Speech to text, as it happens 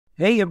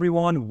Hey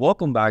everyone,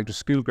 welcome back to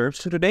Skill Curves.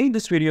 So today in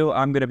this video,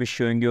 I'm going to be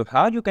showing you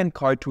how you can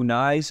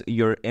cartoonize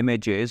your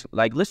images.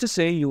 Like let's just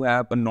say you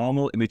have a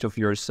normal image of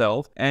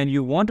yourself and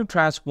you want to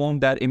transform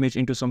that image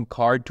into some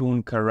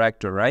cartoon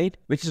character, right?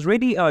 Which is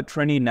really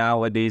trendy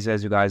nowadays,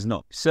 as you guys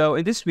know. So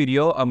in this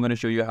video, I'm going to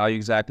show you how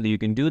exactly you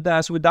can do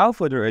that. So without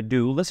further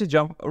ado, let's just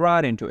jump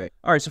right into it.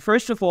 All right, so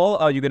first of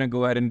all, you're going to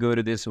go ahead and go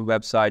to this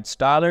website,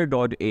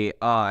 Stylar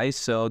AI.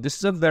 So this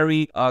is a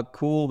very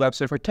cool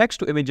website for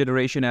text-to-image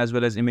generation as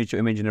well as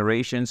image-to-image generation.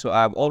 So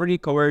I've already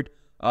covered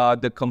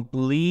the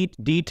complete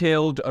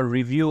detailed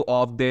review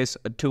of this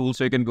tool,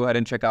 so you can go ahead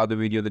and check out the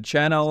video of the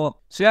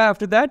channel. So yeah,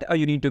 after that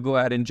you need to go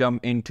ahead and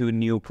jump into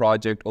new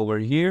project over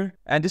here,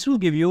 and this will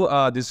give you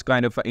this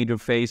kind of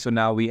interface. So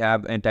now we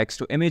have a text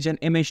to image and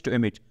image to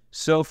image.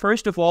 So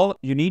first of all,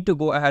 you need to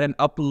go ahead and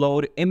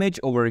upload image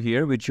over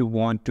here which you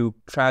want to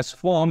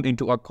transform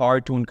into a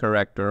cartoon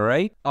character,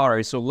 right? All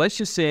right, so let's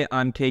just say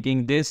I'm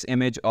taking this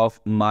image of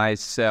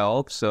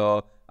myself.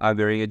 So I'm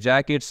wearing a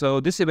jacket. So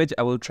this image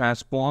I will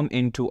transform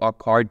into a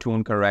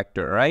cartoon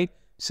character, right?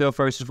 So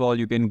first of all,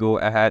 you can go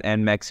ahead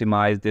and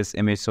maximize this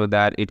image so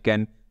that it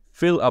can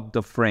fill up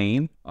the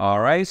frame.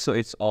 All right, so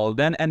it's all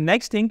done. And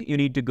next thing, you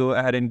need to go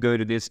ahead and go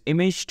to this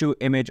image to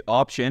image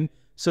option.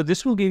 So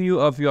this will give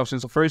you a few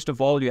options. So first of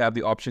all, you have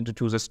the option to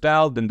choose a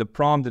style, then the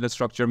prompt, then the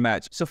structure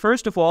match. So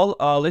first of all,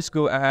 let's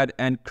go ahead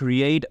and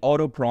create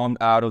auto prompt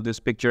out of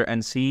this picture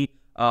and see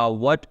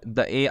what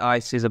the AI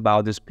says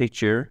about this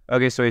picture.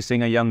 Okay, so he's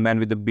saying a young man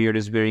with a beard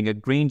is wearing a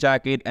green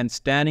jacket and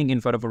standing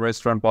in front of a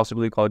restaurant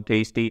possibly called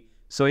Tasty.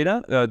 So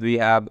we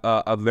have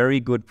a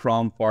very good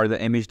prompt for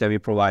the image that we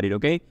provided.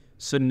 Okay,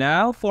 so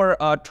now for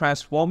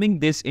transforming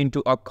this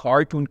into a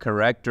cartoon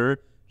character,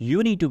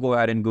 you need to go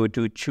ahead and go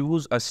to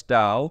choose a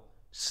style.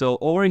 So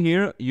over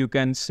here, you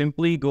can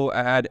simply go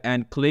ahead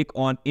and click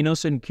on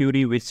innocent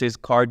cutie, which says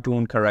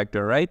cartoon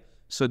character, right?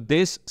 So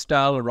this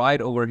style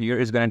right over here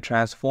is going to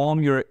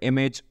transform your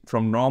image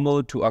from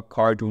normal to a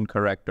cartoon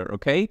character,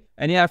 okay?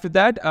 And yeah, after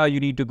that,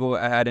 you need to go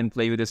ahead and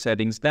play with the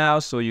settings now.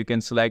 So you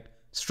can select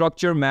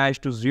structure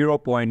match to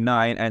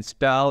 0.9 and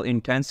style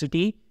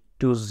intensity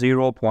to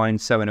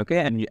 0.7, okay?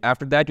 And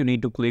after that, you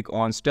need to click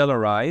on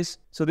Stylar.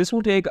 So this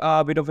will take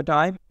a bit of a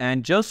time.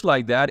 And just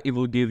like that, it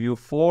will give you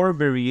 4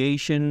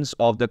 variations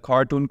of the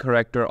cartoon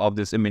character of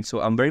this image.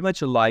 So I'm very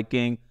much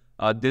liking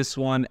this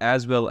one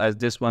as well as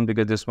this one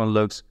because this one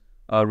looks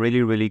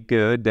really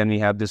good. Then we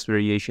have this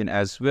variation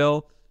as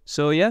well.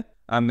 So yeah,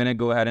 I'm gonna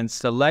go ahead and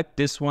select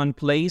this one,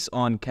 place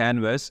on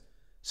canvas.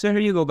 So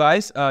here you go,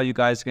 guys. You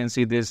guys can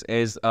see this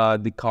is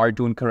the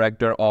cartoon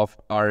character of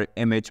our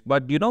image.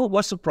 But you know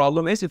what's the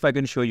problem is, if I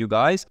can show you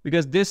guys,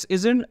 because this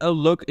isn't a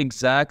look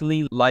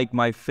exactly like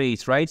my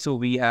face, right? So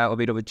we have a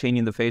bit of a change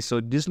in the face.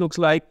 So this looks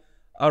like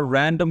a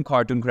random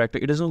cartoon character.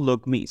 It doesn't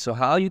look me. So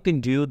how you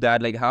can do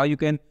that, like how you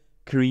can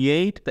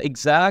create the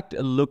exact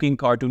looking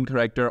cartoon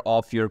character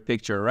of your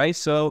picture, right?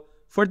 So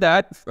for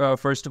that,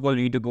 first of all,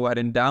 you need to go ahead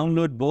and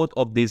download both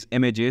of these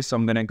images. So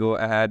I'm going to go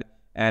ahead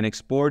and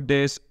export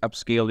this,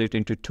 upscale it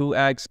into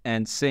 2x,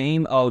 and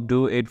same, I'll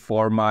do it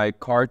for my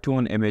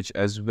cartoon image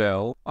as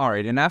well. All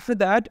right, and after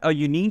that,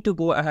 you need to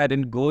go ahead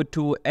and go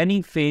to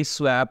any face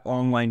swap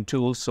online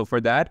tool. So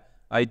for that,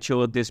 I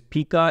chose this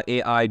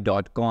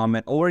pikaai.com,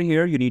 and over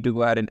here, you need to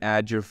go ahead and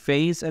add your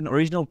face and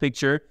original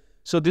picture.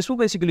 So this will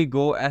basically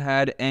go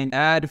ahead and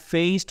add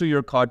face to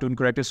your cartoon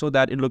character so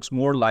that it looks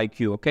more like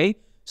you, okay?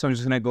 So I'm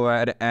just going to go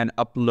ahead and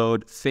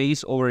upload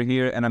face over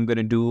here, and I'm going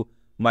to do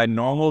my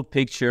normal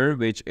picture,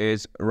 which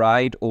is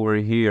right over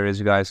here, as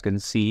you guys can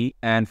see.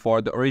 And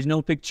for the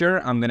original picture,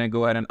 I'm going to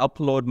go ahead and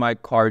upload my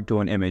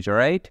cartoon image, all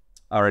right?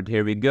 All right,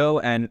 here we go.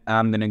 And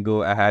I'm going to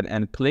go ahead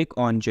and click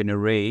on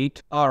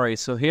generate. All right,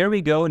 so here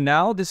we go.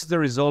 Now this is the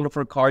result of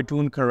our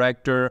cartoon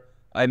character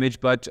image,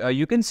 but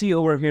you can see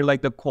over here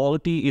like the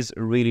quality is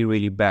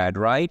really bad,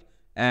 right?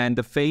 And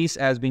the face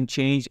has been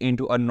changed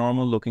into a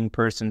normal looking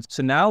person.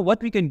 So now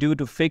what we can do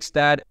to fix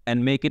that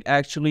and make it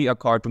actually a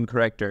cartoon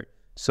character.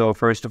 So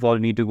first of all, you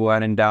need to go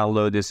ahead and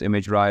download this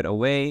image right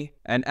away.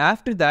 And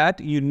after that,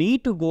 you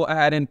need to go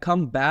ahead and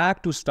come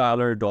back to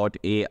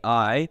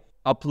Stylar.ai,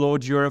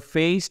 upload your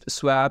face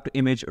swapped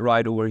image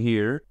right over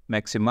here,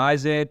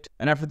 maximize it.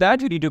 And after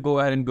that, you need to go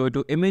ahead and go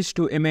to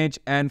image,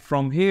 and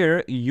from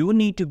here, you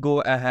need to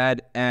go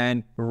ahead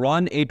and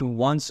run it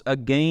once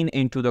again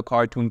into the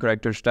cartoon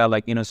character style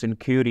like innocent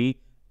cutie.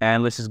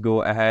 And let's just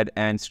go ahead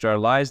and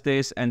sterilize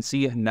this and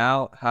see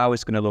now how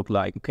it's gonna look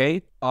like,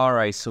 okay? All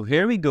right, so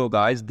here we go,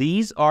 guys.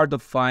 These are the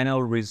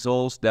final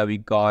results that we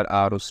got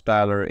out of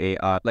Stylar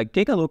AI. Like,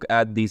 take a look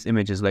at these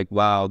images. Like,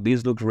 wow,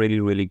 these look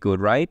really good,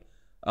 right?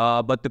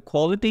 But the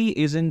quality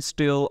isn't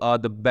still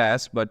the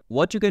best. But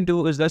what you can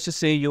do is, let's just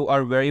say you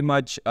are very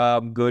much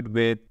good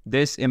with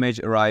this image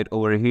right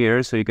over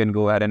here. So you can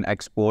go ahead and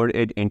export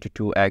it into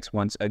 2x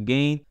once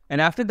again. And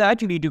after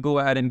that, you need to go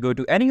ahead and go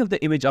to any of the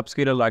image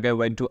upscaler. Like I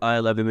went to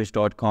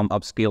iloveimage.com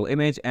upscale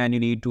image, and you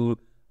need to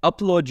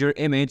upload your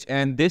image.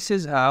 And this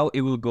is how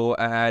it will go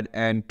ahead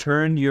and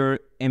turn your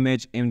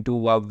image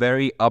into a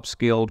very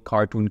upscaled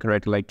cartoon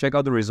character. Like, check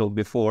out the result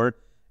before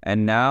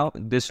And now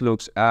this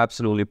looks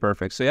absolutely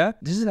perfect. So yeah,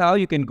 this is how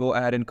you can go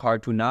ahead and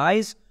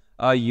cartoonize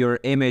your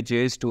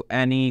images to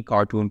any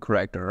cartoon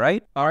character,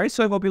 right? All right,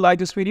 so I hope you like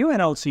this video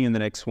and I'll see you in the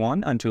next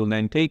one. Until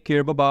then, take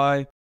care.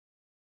 Bye-bye.